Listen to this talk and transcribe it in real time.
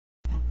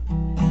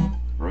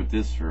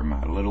this for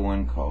my little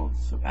one called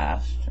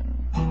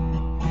Sebastian.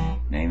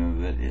 Name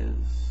of it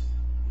is,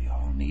 we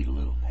all need a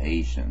little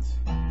patience.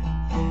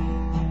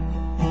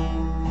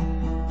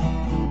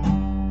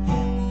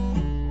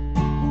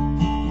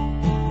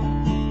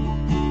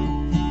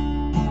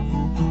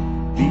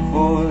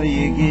 Before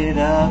you get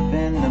up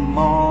in the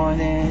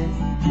morning,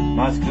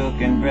 Mom's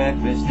cooking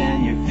breakfast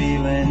and you're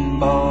feeling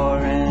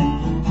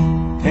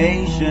boring.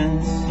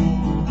 Patience,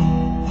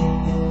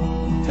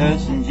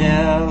 toast and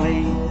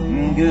jelly,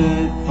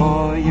 good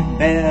for your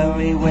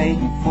belly.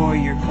 Waiting for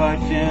your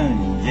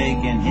cartoon,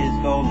 Jake and his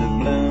golden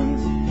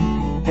blooms.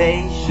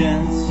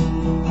 Patience,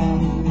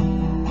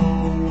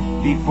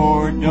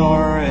 before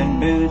Dora and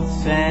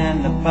Boots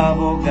and the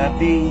bubble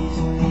guppies.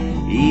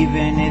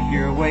 Even if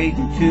you're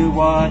waiting to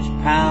watch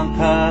Pound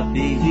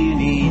Puppies, you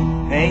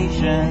need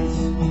patience.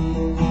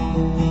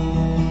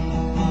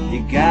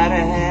 You gotta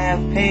have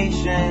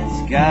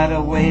patience,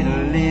 gotta wait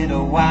a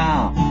little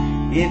while.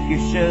 If your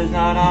show's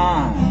not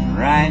on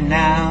right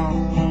now,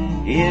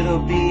 it'll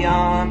be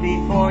on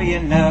before you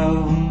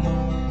know.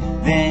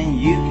 Then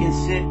you can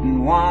sit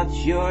and watch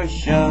your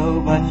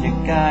show, but you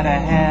gotta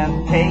have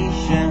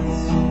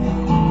patience.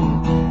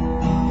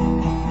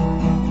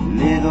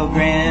 Little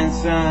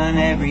grandson,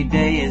 every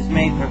day is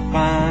made for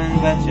fun,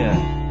 but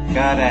you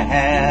gotta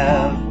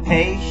have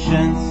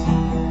patience.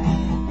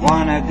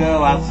 Wanna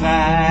go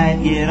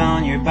outside, get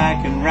on your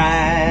bike and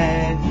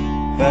ride,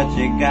 but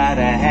you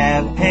gotta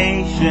have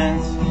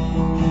patience.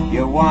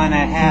 You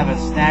wanna have a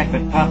snack,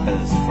 but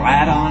Papa's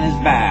flat on his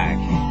back.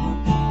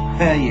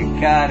 Well, you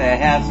gotta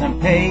have some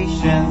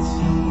patience.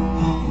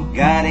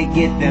 Gotta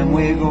get them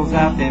wiggles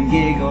out, them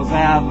giggles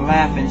out,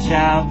 laugh and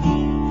shout.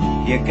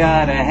 You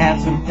gotta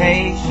have some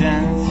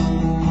patience.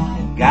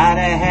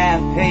 Gotta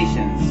have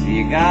patience.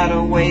 You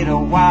gotta wait a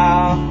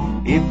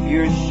while. If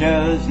your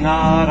show's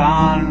not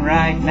on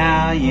right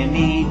now, you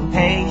need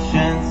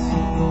patience.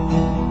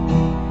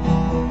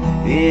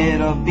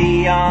 It'll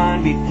be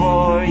on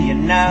before you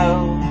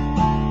know.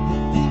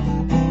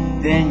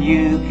 Then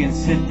you can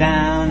sit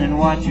down and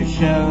watch your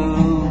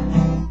show,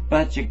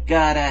 but you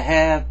gotta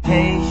have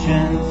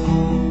patience.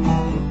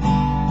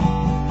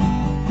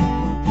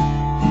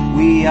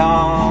 We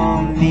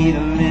all need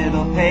a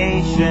little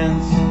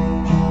patience.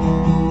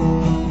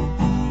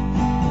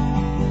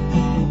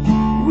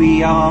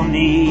 We all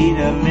need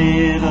a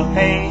little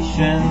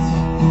patience.